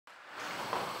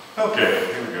Okay,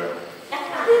 here we go. I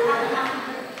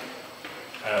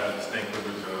have the distinct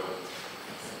privilege of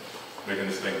making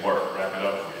this thing work. Wrap it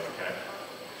up for you, okay?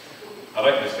 I'd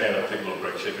like you to stand up, take a little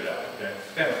break, shake it out, okay?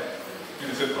 Stand up. You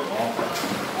can sit for a long time.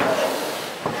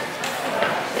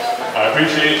 I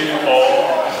appreciate you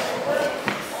all.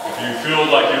 If you feel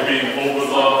like you're being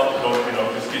overloved, don't,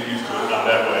 just get used to it. Not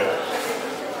that way.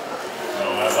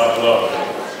 I love it.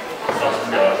 Comes from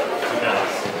God. Sit down.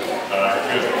 All right,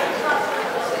 good.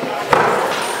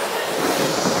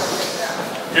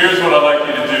 Here's what I'd like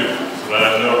you to do so that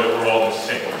I know that we're all in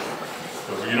sync.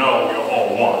 Because we're all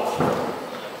one.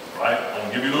 Right? I'm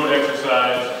going to give you a little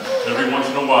exercise. And every once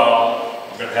in a while,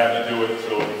 I'm going to have you do it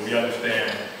so we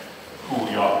understand who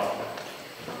we are.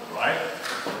 Right?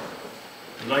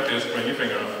 If you like this, bring your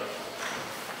finger up.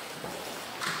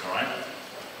 All right?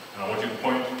 And I want you to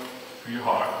point to your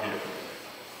heart here.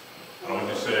 I want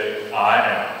you to say, I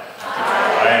am. I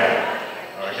am.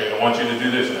 All right, okay, I want you to do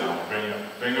this now. Bring your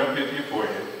finger up here to your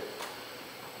forehead.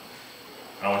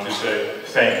 And I want you to say,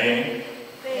 thanking.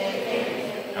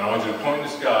 And I want you to point in the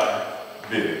sky,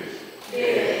 big.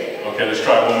 Okay, let's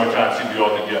try it one more time, see if we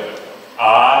all together.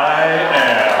 I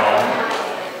am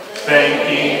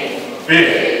thinking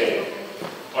big.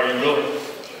 Are you really?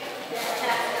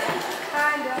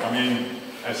 I mean,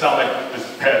 it sounds like this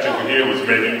patch over here was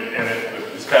maybe in it, but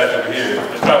this patch over here.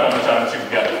 Let's try it one more time and see if we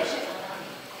got this.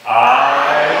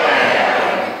 I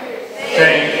am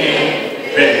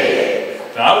thinking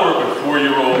big. Now, I work with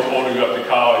 4-year-olds holding up to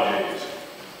college age.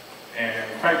 And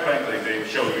quite frankly, they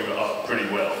show you up pretty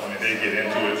well. I mean, they get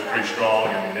into it, it's pretty strong. I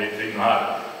mean, they know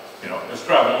how to, let's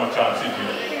try it one more time, see if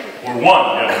we're one.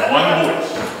 We got one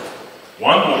voice.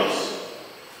 One voice.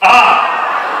 I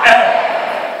am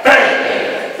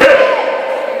thinking big.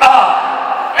 I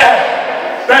am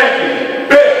thinking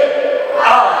big. I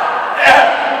am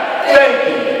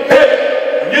thinking big.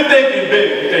 When you're thinking big,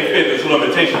 you think big, there's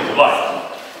limitations to life.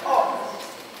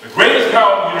 The greatest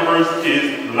power in the universe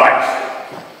is life.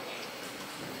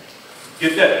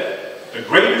 Get that? The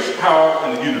greatest power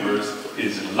in the universe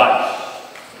is life.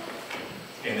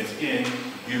 And it's in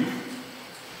you,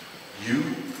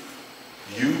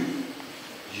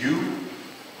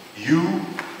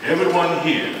 everyone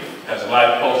here has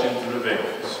life pulsing through the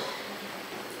veins.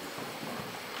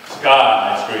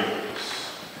 Skyscrapers,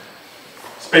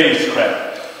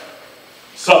 spacecraft,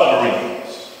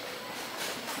 submarines,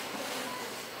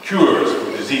 cures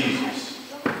for diseases,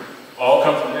 all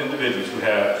come from individuals who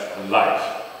have a life,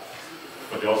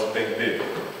 but they also think big.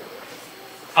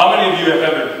 How many of you have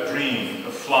ever dreamed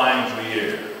of flying through the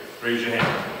air? Raise your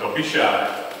hand. Don't be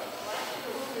shy.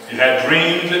 You had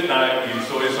dreams at night, you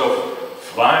saw yourself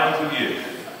flying through the air.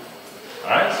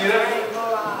 Alright, see that?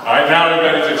 Alright, now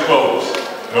everybody's exposed.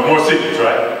 No more secrets,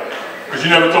 right? Because you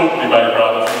never told anybody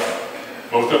probably.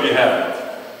 Most of you haven't.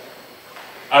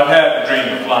 I've had the dream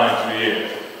of flying through the air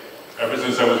ever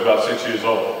since I was about 6 years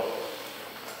old.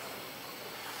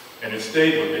 And it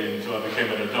stayed with me until I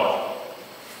became an adult.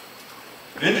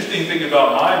 The interesting thing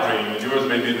about my dream, and yours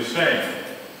may be the same,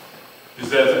 is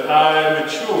that as I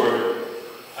matured,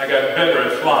 I got better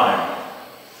at flying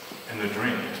in the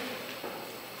dream.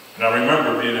 And I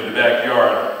remember being in the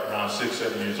backyard around 6,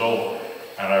 7 years old,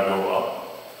 and I go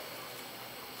up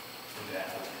and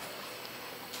down.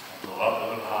 I go up a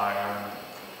little higher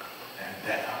and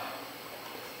down.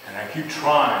 And I keep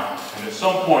trying, and at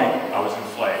some point, I was in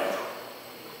flight.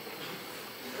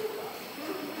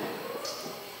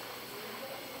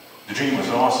 The dream was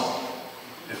awesome.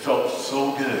 It felt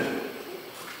so good.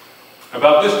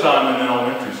 About this time in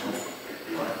elementary school,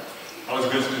 I was a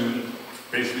good student,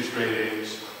 basically straight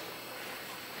A's.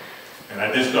 And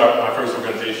I did start my first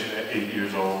organization at 8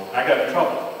 years old. I got in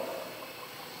trouble.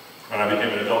 When I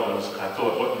became an adult, I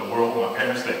thought, what in the world were my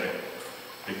parents thinking?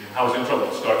 I was in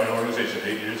trouble starting an organization at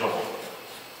 8 years old.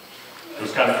 It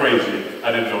was kind of crazy.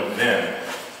 I didn't know it then,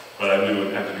 but I knew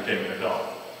it after I became an adult.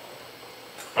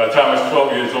 By the time I was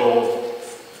 12 years old,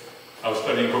 I was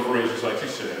studying corporations, like you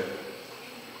said,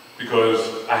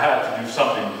 because I had to do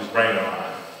something with this brain of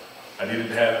mine. I needed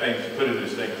to have things to put into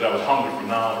this thing because I was hungry for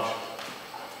knowledge.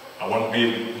 I wanted to be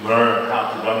able to learn how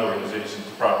to run organizations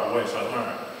the proper way, so I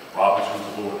learned Robert's Rules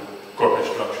of Order, corporate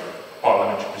structure,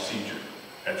 parliamentary procedure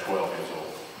at 12 years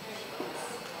old.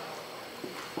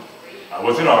 I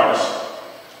was an artist,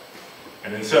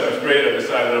 and in 7th grade I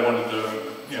decided I wanted to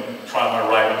try my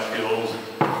writing skills.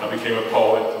 I became a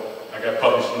poet. I got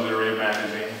published in literary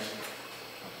magazines.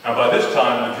 And by this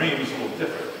time, the dream was a little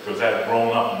different because I had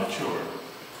grown up and matured.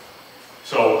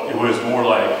 So it was more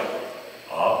like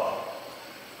up,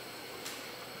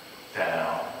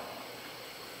 down,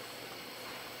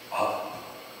 up,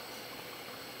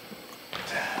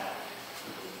 down.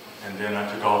 and then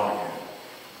I took off again.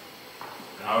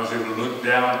 And I was able to look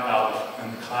down out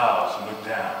in the clouds and look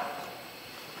down.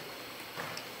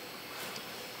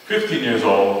 15 years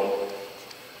old,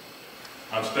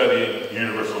 I'm studying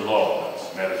universal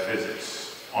laws,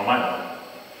 metaphysics, on my own.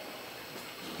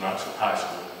 This is not high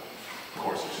school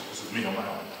courses, this is me on my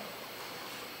own.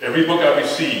 Every book I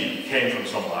received came from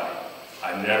somebody.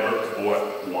 I never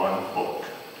bought one book.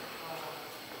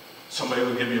 Somebody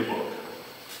would give me a book.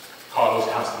 Carlos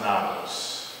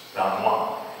Castellanos, Don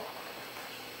Juan.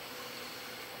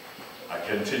 I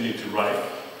continued to write.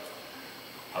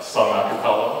 I sung a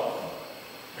cappella.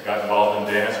 I got involved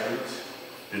in dance groups,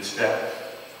 did step.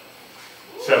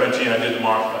 17, I did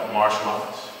martial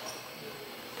arts.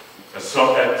 At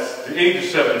the age of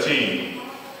 17,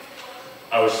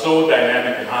 I was so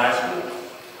dynamic in high school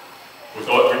with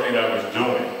everything I was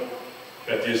doing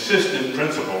that the assistant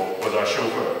principal was our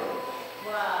chauffeur.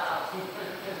 Wow.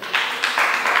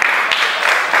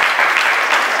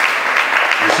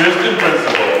 The assistant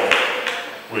principal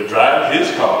would drive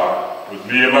his car with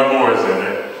me and my boys in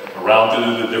it around to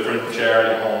the different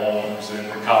charity homes and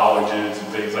the colleges and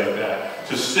things like that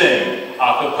to sing a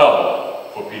cappella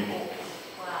for people.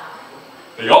 Wow.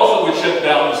 They also would shut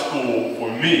down the school for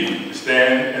me to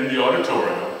stand in the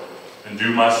auditorium and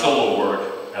do my solo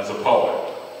work as a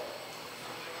poet.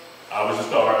 I was a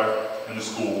star in the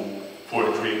school for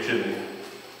the creativity.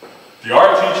 The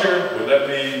art teacher would let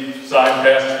me sign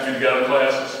passes for me to get out of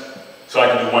classes so I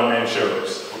could do one-man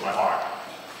shows with my art.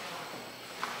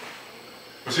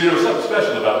 But see, there was something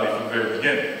special about me from the very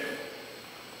beginning.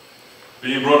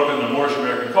 Being brought up in the Moorish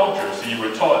American culture, see, you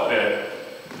were taught that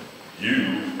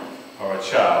you are a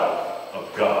child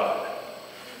of God.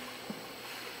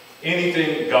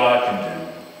 Anything God can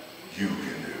do, you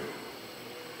can do.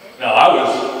 Now, I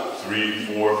was 3,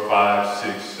 4, 5,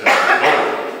 6, 7 years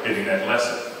old getting that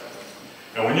lesson.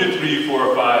 And when you're 3,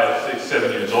 4, 5, 6,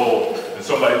 7 years old, and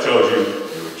somebody tells you,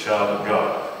 you're a child of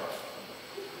God,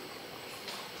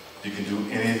 you can do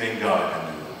anything God can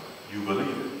do. You believe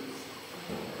it.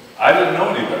 I didn't know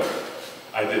any better.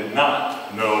 I did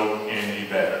not know any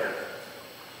better.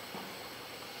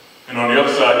 And on the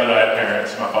other side, you know, I had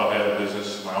parents. My father had a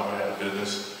business. My uncle had a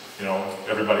business. You know,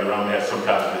 everybody around me had some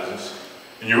kind of business.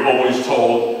 And you're always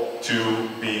told to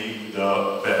be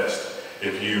the best.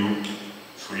 If you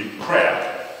sweep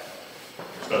crap,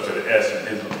 starts with an S in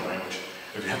his language.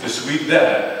 If you have to sweep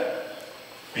that,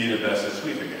 be the best at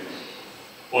sweeping it.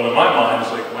 Well, in my mind,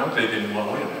 it's like, well, I'm thinking,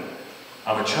 well, wait a minute.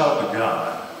 I'm a child of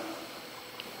God.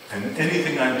 And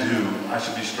anything I do, I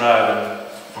should be striving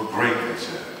for greatness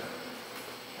in it.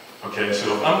 Okay,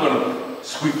 so if I'm going to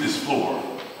sweep this floor,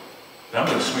 then I'm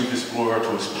going to sweep this floor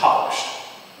till it's polished.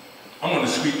 I'm going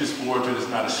to sweep this floor till there's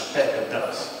not a speck of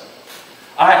dust.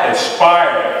 I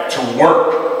aspired to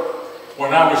work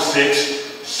when I was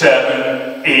 6,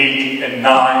 7, 8, and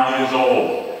 9 years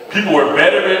old. People were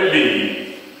better than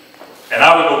me, and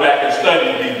I would go back and study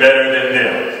and be better than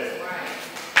them.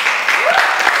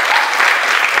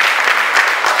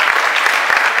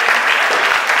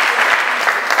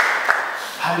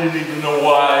 I didn't even know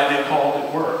why they called it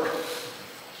work.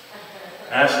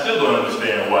 And I still don't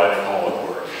understand why they call it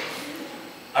work.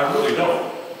 I really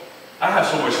don't. I have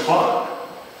so much fun.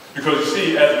 Because you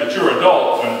see, as a mature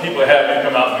adult, when people have me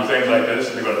come out and do things like this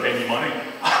and they're going to pay me money,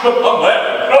 I'm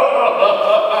laughing.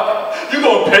 You're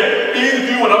going to pay me to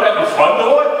do what I'm having fun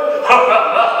doing?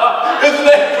 Isn't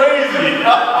that crazy?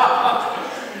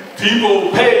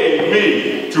 People pay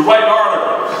me to write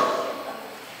articles.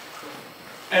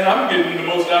 And I'm getting the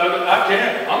most out of it I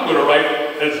can. I'm going to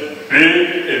write as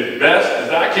big, as best as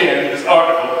I can in this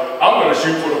article. I'm going to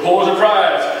shoot for the Pulitzer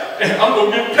Prize. And I'm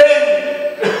going to get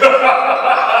paid.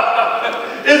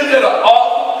 Isn't it an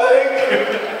awesome thing?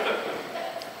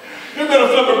 You're going to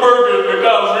flip a burger at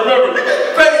McDonald's. Remember, you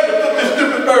get paid to flip this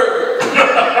stupid burger.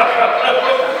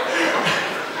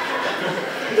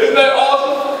 Isn't that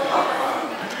awesome?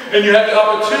 And you have the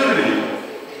opportunity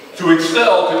to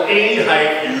excel to any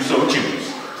height you so choose.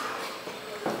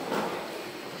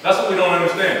 That's what we don't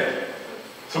understand.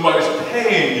 Somebody's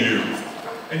paying you.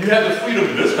 And you have the freedom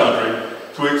in this country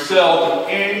to excel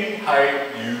to any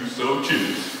height you so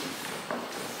choose.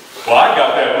 Well, I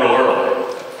got that real early.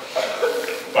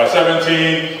 By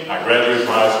 17, I graduated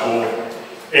from high school.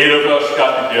 8 of us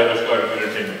got together, started an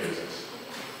entertainment business.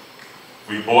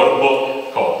 We bought a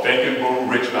book called Think and Grow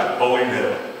Rich by Napoleon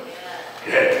Hill.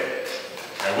 Yeah.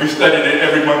 And we studied it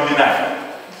every Monday night.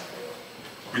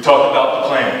 We talked about the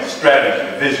plans,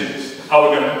 strategy, visions, how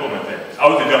we're going to implement things. I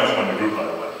was the youngest one in the group, by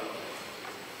the way.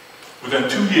 Within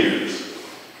 2 years,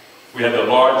 we had the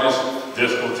largest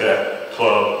discotheque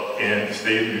club in the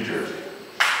state of New Jersey.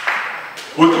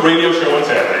 with the radio show on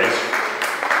Saturdays,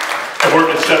 and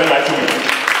working 7 nights a week.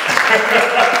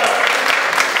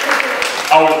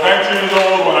 I was 19 years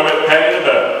old when I met Patti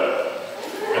LaBelle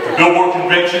at the Billboard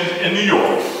convention in New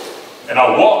York, and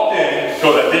I walked in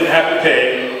because I didn't have to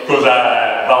pay because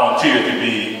I volunteered to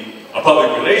be a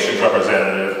public relations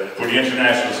representative for the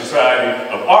International Society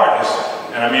of Artists,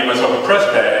 and I made myself a press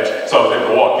badge so I was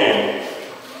able to walk in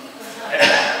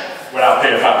without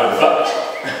paying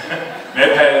 $500.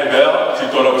 Met Patti LaBelle. She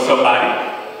thought I was somebody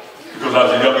because I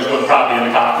was the youngest one probably in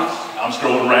the conference. I'm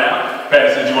strolling around.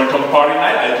 Patti said, "You want to come to party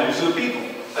night?" I introduced her to the people.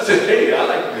 I said, "Hey, I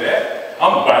like to do that."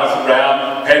 I'm bouncing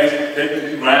around. Patty's taking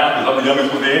me around because I'm the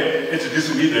youngest one there,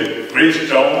 introducing me to Grace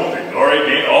Jones and Gloria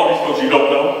Gaynor, all these folks you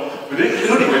don't know. But they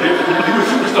were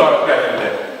superstars back in the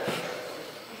day.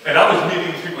 And I was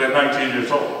meeting these people at 19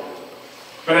 years old.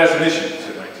 But as an issue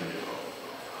at 19 years old.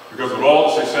 Because with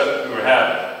all the success that we were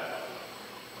having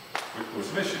with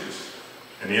some issues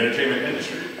in the entertainment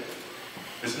industry,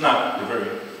 it's not the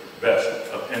very best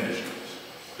of industries.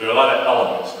 There are a lot of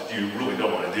elements that you really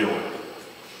don't want to deal with,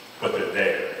 but they're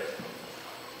there.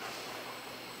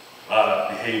 A lot of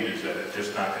behaviors that are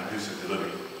just not conducive to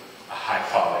living a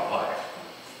high-quality life.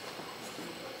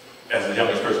 As the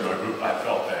youngest person in our group, I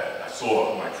felt that. I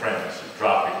saw my friends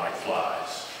dropping like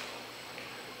flies.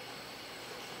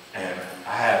 And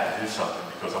I had to do something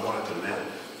because I wanted to live.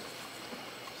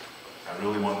 I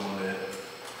really wanted to live.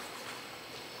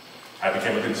 I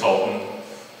became a consultant,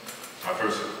 my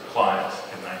first client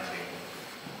in 19.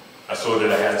 I saw that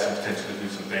I had some potential to do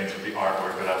some things with the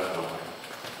artwork that I was doing.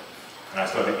 And I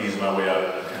started easing my way out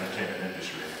of the entertainment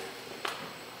industry,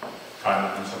 trying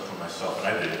to do something for myself,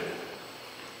 and I did.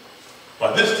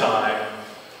 By this time,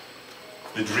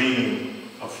 the dream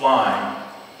of flying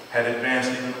had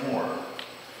advanced even more.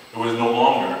 It was no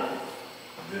longer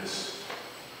this.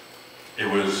 It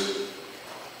was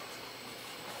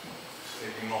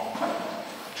taking off,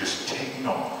 just taking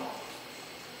off.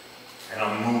 And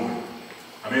I'm moving.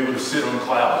 I'm able to sit on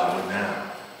clouds and look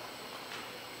down.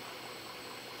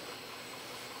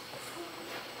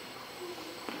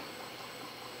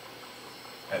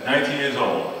 At 19 years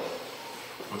old,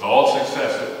 with all the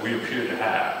success that we appear to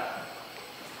have,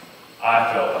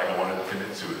 I felt like I wanted to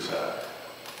commit suicide.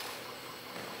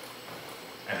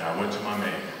 And I went to my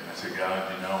Maker and I said,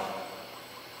 "God, you know,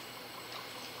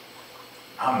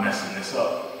 I'm messing this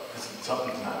up.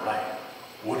 Something's not right.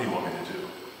 What do you want me to do?"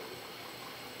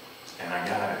 And I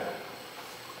got it.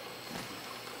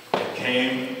 It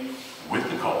came with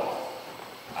the call.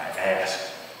 I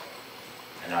asked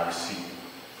and I received.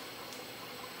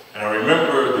 And I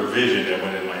remember the vision that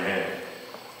went in my head.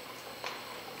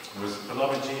 It was,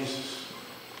 "Beloved Jesus."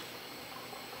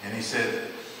 And he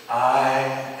said, "I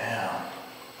am."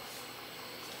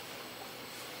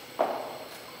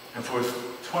 And for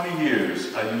 20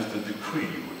 years, I used the decree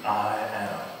with "I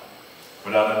am,"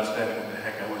 without understanding what the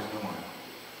heck I was doing.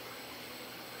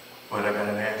 But I got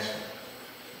an answer.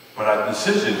 But a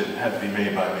decision had to be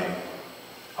made by me.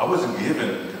 I wasn't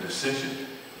given the decision.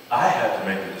 I had to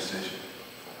make the decision.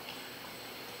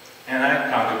 And I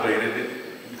contemplated it,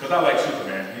 because I like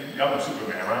Superman. Y'all know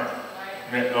Superman, right?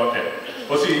 Okay.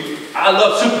 Well, see, I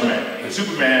love Superman. And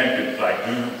Superman could, like,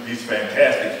 do these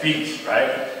fantastic feats, right?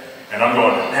 And I'm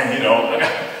going, man, you know,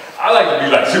 I like to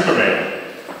be like Superman.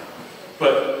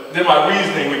 But then my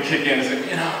reasoning would kick in and say,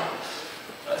 you know,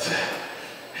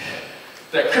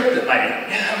 that kryptonite,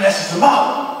 you know, messes him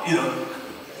up. You know,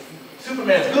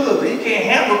 Superman's good, but he can't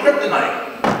handle kryptonite.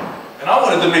 And I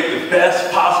wanted to make the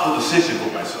best possible decision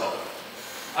for myself.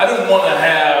 I didn't want to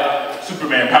have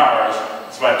Superman powers,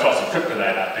 so I tossed some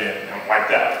kryptonite out there and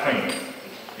wiped out clean.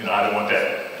 You know, I didn't want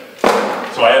that.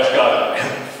 So I asked God,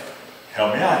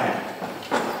 help me out here.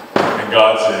 And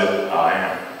God said, I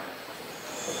am.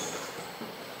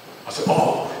 I said,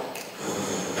 oh,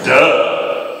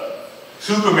 duh.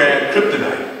 Superman,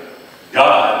 kryptonite.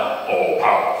 God, all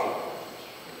powerful.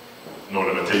 No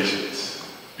limitations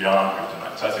beyond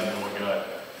kryptonite. So I said, you know what, God?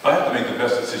 If I have to make the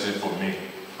best decision for me,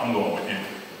 I'm going with you.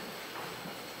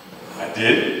 I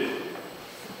did.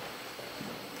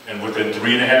 And within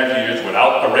 3.5 years,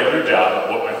 without a regular job, I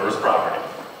bought my first property.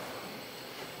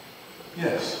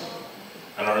 Yes.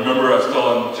 And I remember I was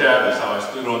telling Travis how I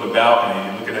stood on the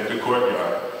balcony looking at the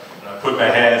courtyard. And I put my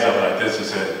hands up like this and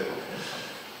said,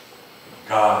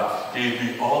 God gave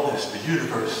me all this, the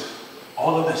universe.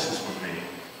 All of this is for me.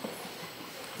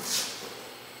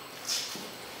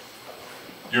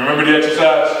 You remember the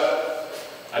exercise?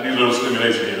 I need a little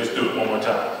stimulation here. Let's do it one more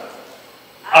time.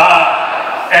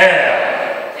 I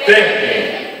am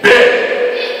thinking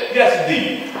big. Yes,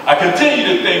 indeed. I continue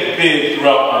to think big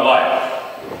throughout my life.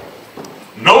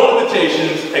 No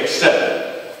limitations accepted.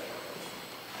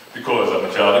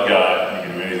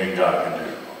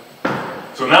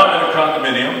 now I'm in a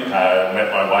condominium. I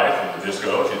met my wife in the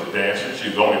disco. She's a dancer.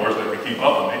 She's the only person that could keep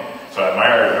up with me. So I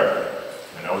married her,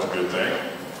 and that was a good thing.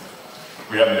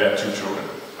 We happen to have 2 children.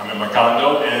 I'm in my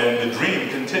condo, and the dream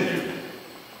continued.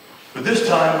 But this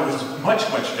time it was much,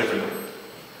 much different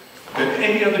than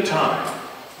any other time.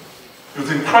 It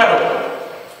was incredible.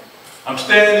 I'm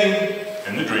standing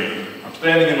in the dream. I'm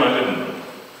standing in my living room.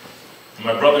 And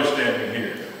my brother's standing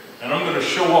here. And I'm going to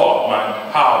show off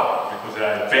my power because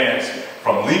I advanced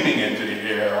from leaping into the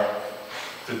air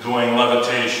to doing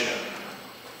levitation.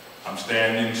 I'm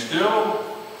standing still.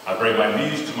 I bring my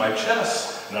knees to my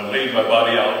chest and I laid my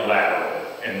body out lateral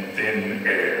in thin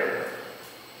air.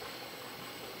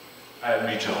 I had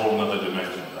reached a whole other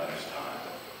dimension by this time.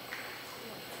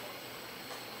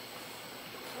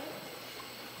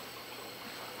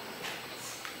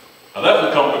 I left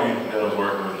the company that I was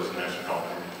working with as a national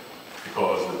company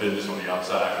because the business on the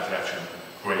outside was actually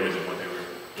greater than what they were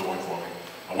doing for me.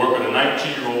 I worked with a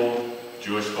 19-year-old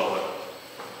Jewish fellow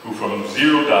who from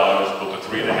 $0 built a $3.5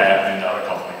 million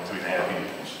company in 3.5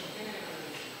 years.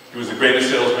 He was the greatest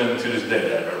salesman to this day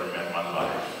that I've ever met in my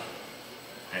life.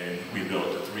 And we built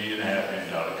a $3.5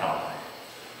 million company.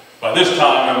 By this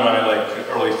time, in my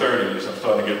early 30s, I'm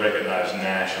starting to get recognized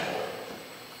nationally.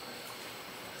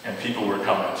 And people were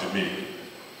coming to me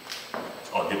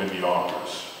or giving me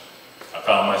offers. I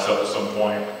found myself at some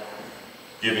point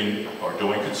giving or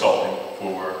doing consulting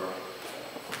for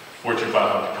Fortune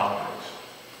 500 companies.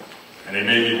 And they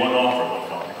made me one offer at one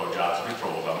company called Johnson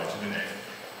Controls. I'll mention the name.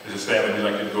 It's a family who'd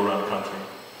like you to go around the country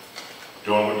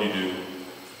doing what you do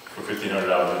for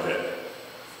 $1,500 a day.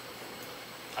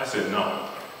 I said no,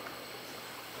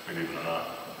 believe it or not,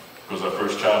 because our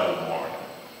first child was born.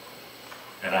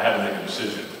 And I had to make a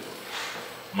decision.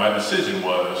 My decision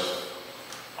was,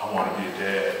 I want to be a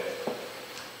dad.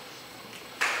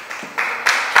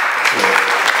 So,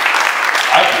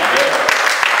 I did that.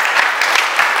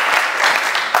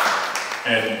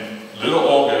 And little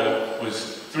Olga was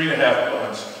 3.5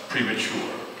 months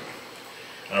premature.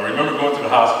 And I remember going to the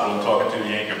hospital and talking to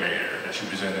the incubator that she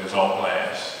was in. It was all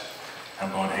glass.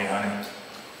 I'm going, hey honey,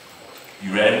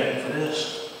 you ready for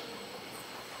this?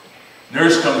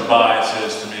 Nurse comes by and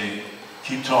says to me,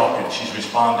 keep talking, she's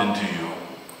responding to you.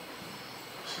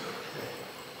 I said, okay.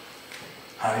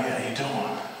 Honey, how you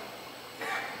doing?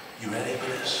 You ready for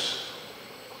this?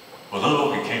 Well, little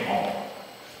Olga came home.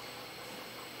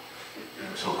 It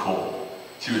was so cool.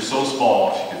 She was so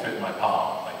small, she could fit in my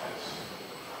palm like this.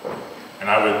 And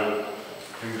I would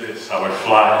do this. I would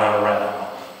fly her around.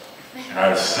 And I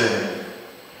would sing.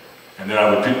 And then I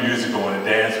would put music on and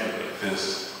dance with her like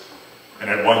this. And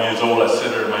at 1 year old, I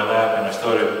sit her in my lap and I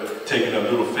started taking her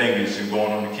little fingers and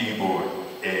going on the keyboard.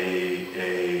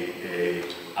 A,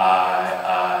 I,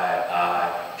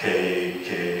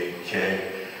 K.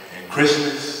 And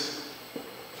Christmas,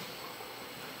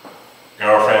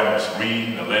 girlfriend was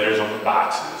reading the letters on the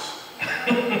boxes.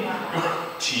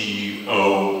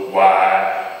 T-O-Y.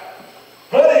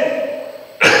 Honey,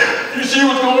 you see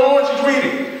what's going on? She's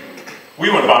reading. We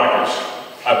went bonkers.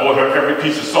 I bought her every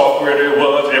piece of software there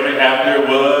was, every app there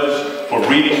was, for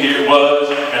reading there was,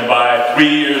 and by 3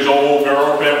 years old,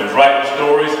 girlfriend was writing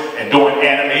stories and doing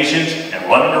animations and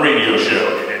running a radio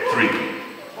show at 3.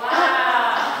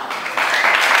 Wow.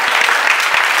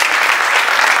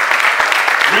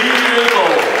 3 years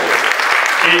old.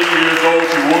 8 years old,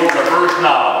 she wrote her first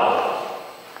novel.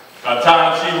 By the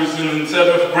time she was in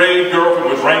 7th grade, girlfriend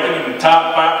was ranking in the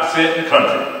top 5% in the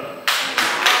country.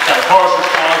 Got a partial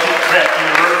scholarship, Pratt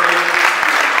University,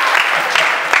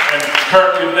 and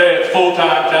currently today a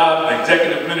full-time job as an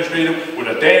executive administrator with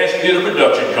a dance theater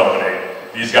production company.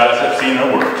 These guys have seen her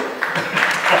work.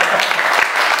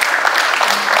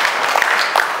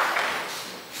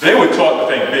 They were taught to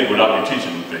think big without me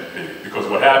teaching them to think big, because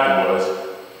what happened was,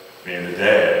 being the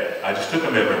dad, I just took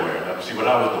them everywhere and I would see what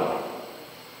I was doing.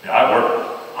 Yeah, I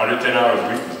worked 110 hours a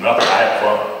week, it was nothing, I had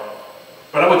fun.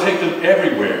 But I would take them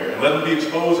everywhere and let them be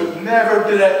exposed. Never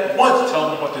did I once tell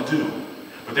them what to do.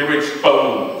 But they were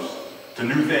exposed to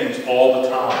new things all the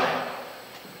time.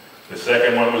 The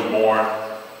second one was born,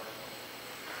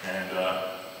 and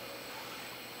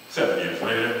 7 years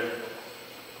later,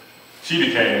 she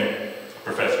became a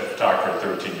professional photographer at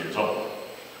 13 years old.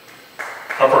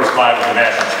 Her first client was a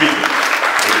national speaker.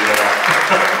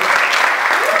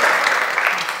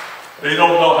 They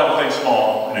don't know how to think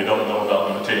small, and they don't know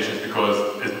about limitations because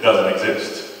it doesn't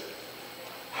exist.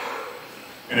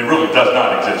 And it really does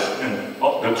not exist. And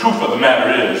the truth of the matter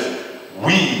is,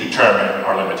 we determine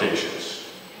our limitations.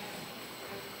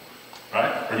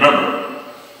 Right? Remember,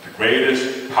 the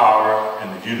greatest power in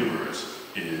the universe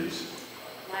is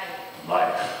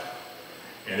life.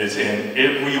 and it's in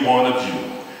every one of you.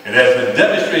 It has been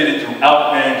demonstrated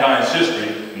throughout mankind's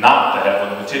history not to have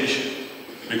a limitation.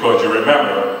 Because you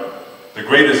remember, the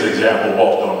greatest example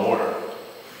walked on water.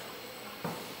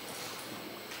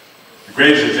 The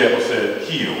greatest example said,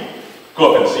 heal.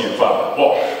 Go up and see your father.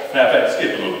 Walk. Matter of fact,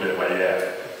 skip a little bit while you're at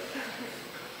it.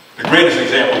 The greatest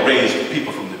example raised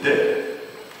people from the dead.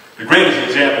 The greatest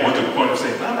example went to the point of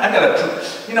saying, I got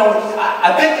to, you know,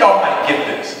 I think y'all might get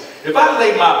this. If I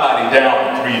lay my body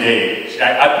down for 3 days,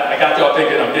 I got y'all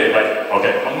thinking I'm dead, right?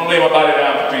 Okay, I'm going to lay my body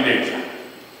down for 3 days.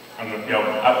 You know,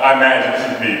 I imagine this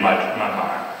is me, my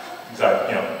mind. It's like,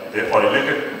 you know, dead party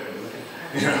liquor.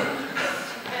 You know.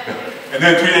 And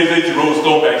then 3 days later, you roll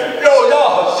stone back and say, yo,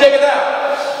 y'all, check it out.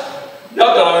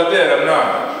 Y'all thought I was dead, I'm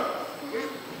not.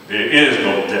 There is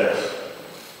no death.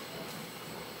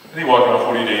 And he walked around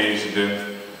 40 days and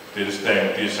then did his thing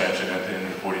with the ascension at the end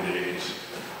of the 40 days.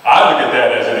 I look at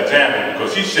that as an example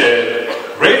because he said,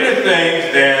 greater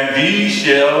things than these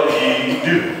shall ye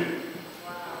do.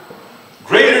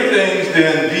 Greater things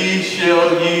than these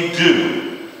shall ye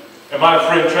do. And my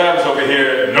friend Travis over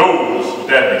here knows what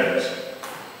that means.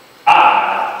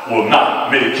 I will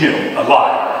not make him a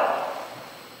liar.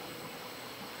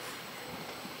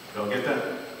 Y'all get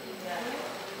that?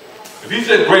 If he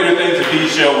said greater things than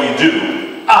these shall we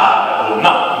do, I will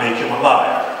not make him a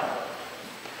liar.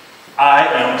 I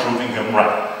am proving him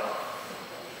right.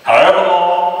 However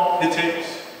long it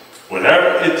takes,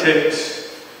 whatever it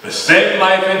takes, the same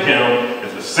life in him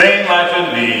is the same life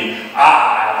in me.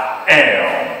 I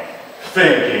am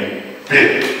thinking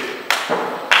big.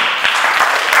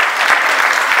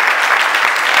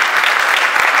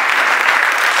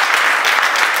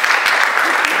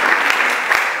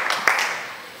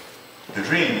 The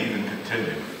dream even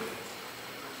continued.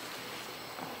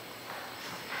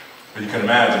 But you can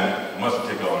imagine it must have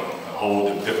taken on a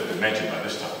whole different dimension by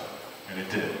this time. And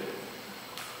it did.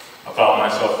 I found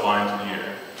myself flying through the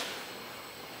air.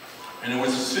 And it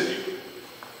was a city.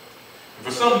 And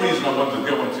for some reason I wanted to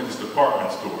go into this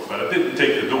department store, but I didn't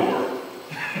take the door.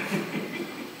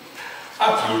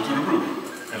 I flew through the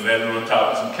roof and landed on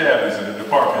top of some cabinets in the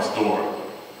department store.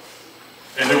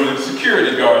 And there was a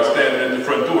security guard standing at the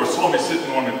front door, saw me sitting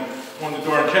on the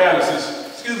door and cabinet and says,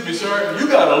 excuse me, sir, you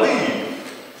gotta leave.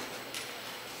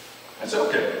 I said,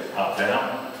 okay, hop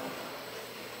down.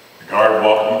 The guard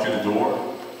walked me to the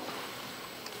door.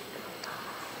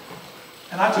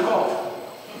 And I took off.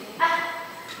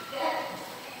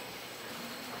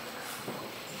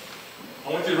 I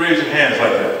want you to raise your hands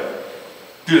like that.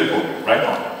 Do that for me, right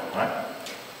now, right?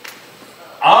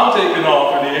 I'm taking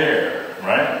off in the air,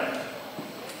 right?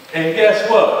 And guess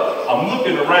what? I'm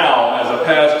looking around as I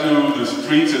pass through the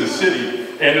streets of the city,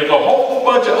 and there's a whole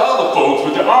bunch of other folks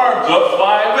with their arms up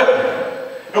flying with me.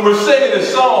 And we're singing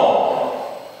this song.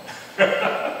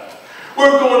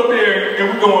 We're going up here and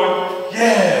we're going,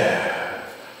 yeah.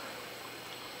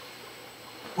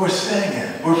 We're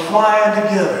singing. We're flying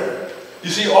together. You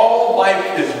see, all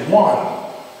life is one.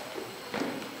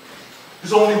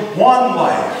 There's only one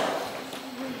life.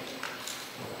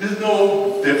 There's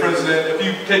no difference in if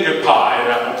you take a pie,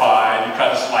 an apple pie, and you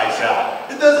cut a slice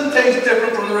out. It doesn't taste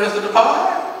different from the rest of the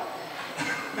pie.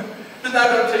 It's not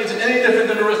going to taste any different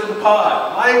than the rest of the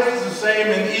pie. Life is the same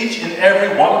in each and every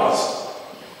one of us.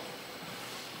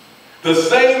 The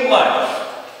same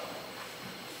life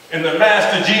in the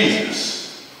Master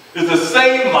Jesus is the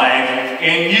same life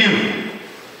in you.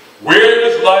 Where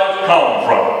does life come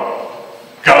from?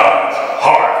 God's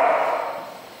heart.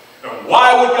 And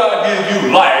why would God give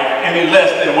you life any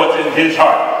less than what's in his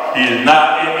heart? He is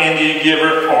not an Indian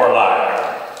giver or a liar.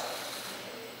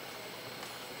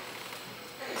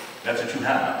 That's what you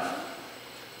have.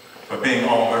 But being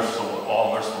all merciful,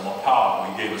 all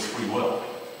powerful, he gave us free will.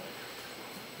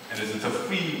 And it is the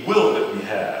free will that we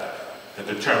have that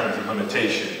determines the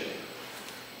limitation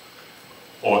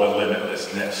or the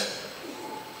limitlessness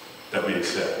that we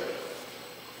accept.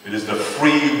 It is the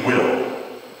free will.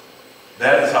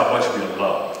 That is how much we are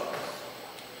loved.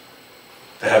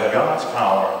 To have God's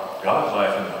power, God's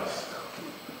life in us,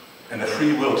 and the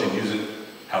free will to use it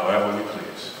however we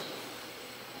please.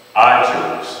 I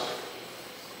chose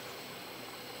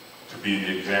to be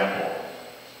the example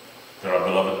that our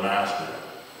beloved Master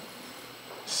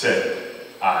said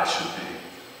I should be.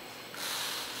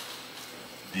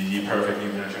 Be ye perfect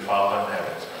even as your Father in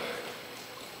heaven is perfect.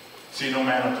 See no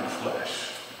man unto the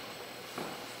flesh.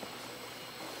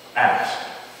 Ask,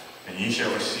 and ye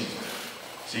shall receive.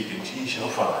 Seek, and ye shall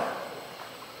find.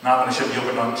 Knock, and it shall be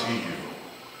opened unto you.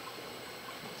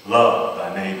 Love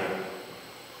thy neighbor.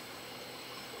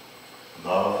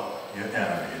 Love your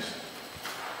enemies.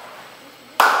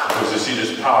 Because you see,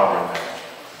 there's power in that.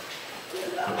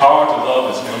 The power to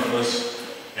love is limitless,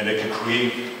 and it can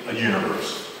create a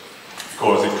universe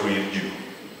because it created you.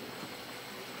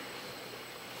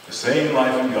 The same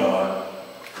life in God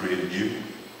created you,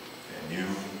 and you,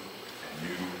 and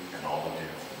you, and all of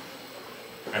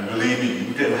you. And believe me,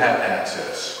 you didn't have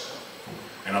access.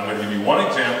 And I'm going to give you one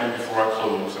example before I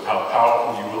close of how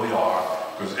powerful you really are,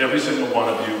 because every single one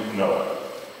of you know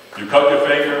it. You cut your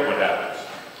finger, what happens?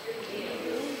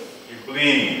 You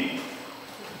bleed.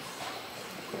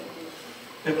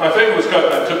 If my finger was cut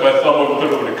and I took my thumb over and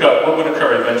put it over the cut, what would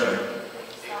occur eventually?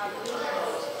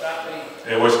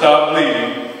 It would stop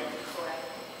bleeding.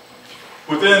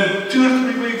 Within 2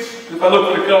 to 3 weeks, if I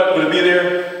look for the cut, would it be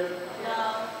there?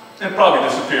 No. It'd probably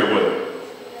disappear, would it?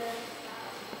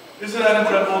 Isn't that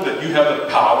incredible that you have the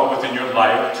power within your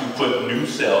life to put new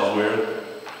cells where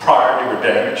prior they were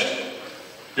damaged?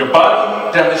 Your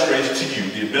body demonstrates to you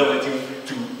the ability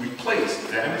to replace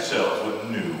damaged cells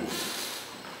with new.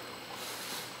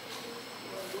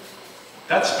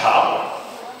 That's power.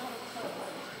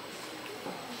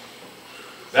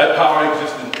 That power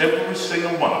exists in every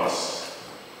single one of us,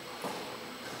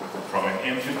 from an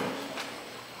infant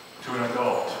to an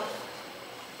adult.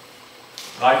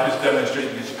 Life is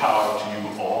demonstrating its power to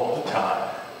you all the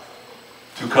time,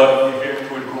 to cutting your hair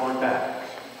to it growing back,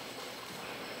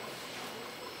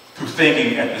 to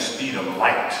thinking at the speed of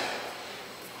light,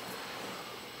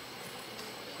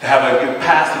 to have a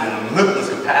capacity, a limitless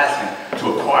capacity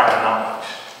to acquire knowledge.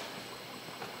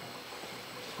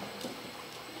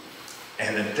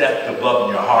 And the depth of love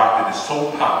in your heart that is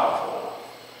so powerful,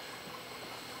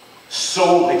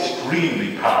 so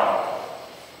extremely powerful,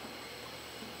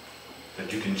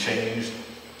 that you can change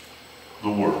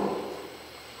the world.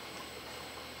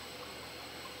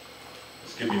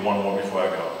 Let's give me one more before I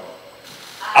go.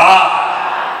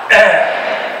 I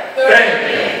am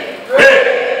thinking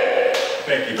big.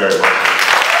 Thank you very much.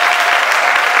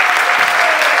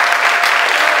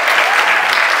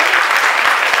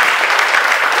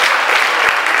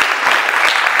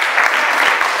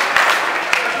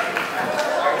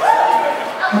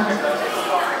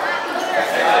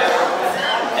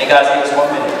 Hey guys, give us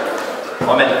 1 minute.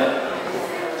 1 minute.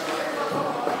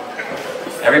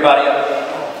 Everybody up.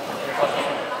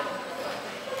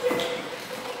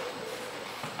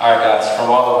 Alright guys, from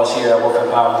all of us here at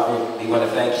WolfeMpowerment Group, we want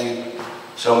to thank you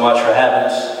so much for having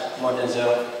us. Come on,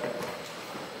 Denzel.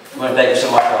 We want to thank you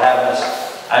so much for having us.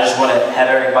 I just want to have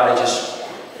everybody just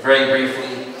very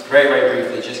briefly, very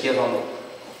briefly, just give them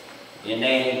your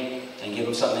name and give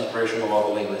them something inspirational to walk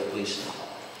away with, please.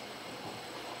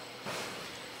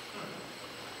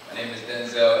 My name is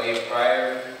Denzel A.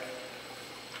 Pryor.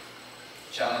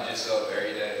 Challenge yourself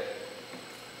every day.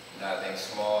 Not think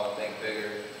small, think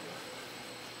bigger.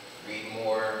 Read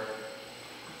more.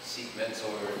 Seek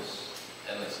mentors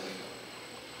endlessly.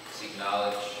 Seek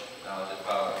knowledge. Knowledge is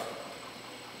power.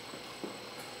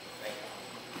 Thank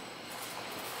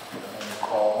you. My name is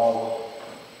Paul Mobile.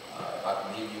 If I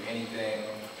can give you anything,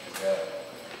 is that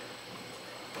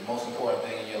the most important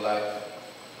thing in your life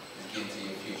is getting to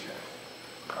your future.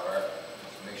 Alright?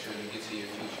 So make sure you get to your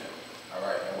future.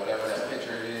 Alright? And whatever that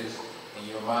picture is in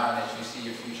your mind that you see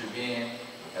your future being,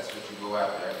 that's what you go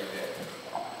after every day.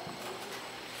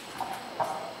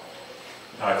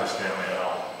 Dr. Stanley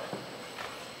L.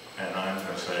 And I'm going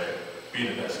to say, be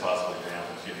the best possible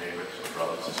example to your neighbors, your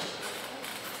brothers and sisters.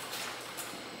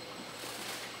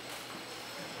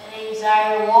 My name is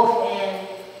Zaire Wolf, and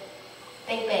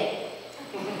think big.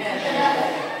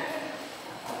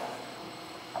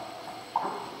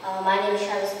 My name is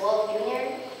Travis Wolf Jr.,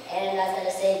 and I was going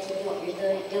to say, keep doing what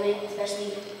you're doing, especially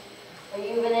when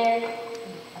you're over there.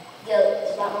 Yo,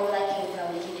 it's not where I came from,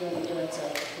 to keep doing what you're doing, so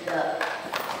keep it up.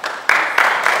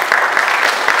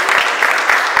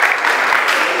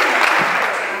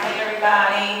 Hi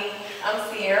everybody, I'm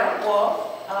Sierra Wolf.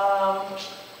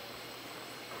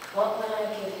 What would I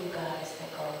give you guys to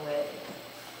go with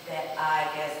that I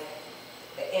guess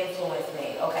influenced me?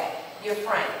 Okay, your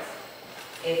friends.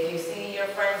 If you see your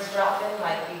friends dropping,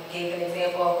 like you gave an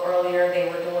example of earlier, they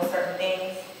were doing certain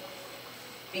things,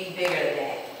 be bigger than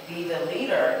that. Be the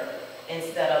leader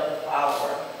instead of the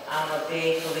follower. I'm a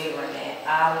big believer in that.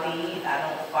 I lead, I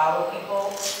don't follow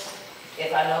people.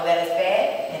 If I know that it's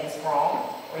bad and it's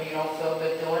wrong, or you don't feel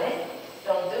good doing it,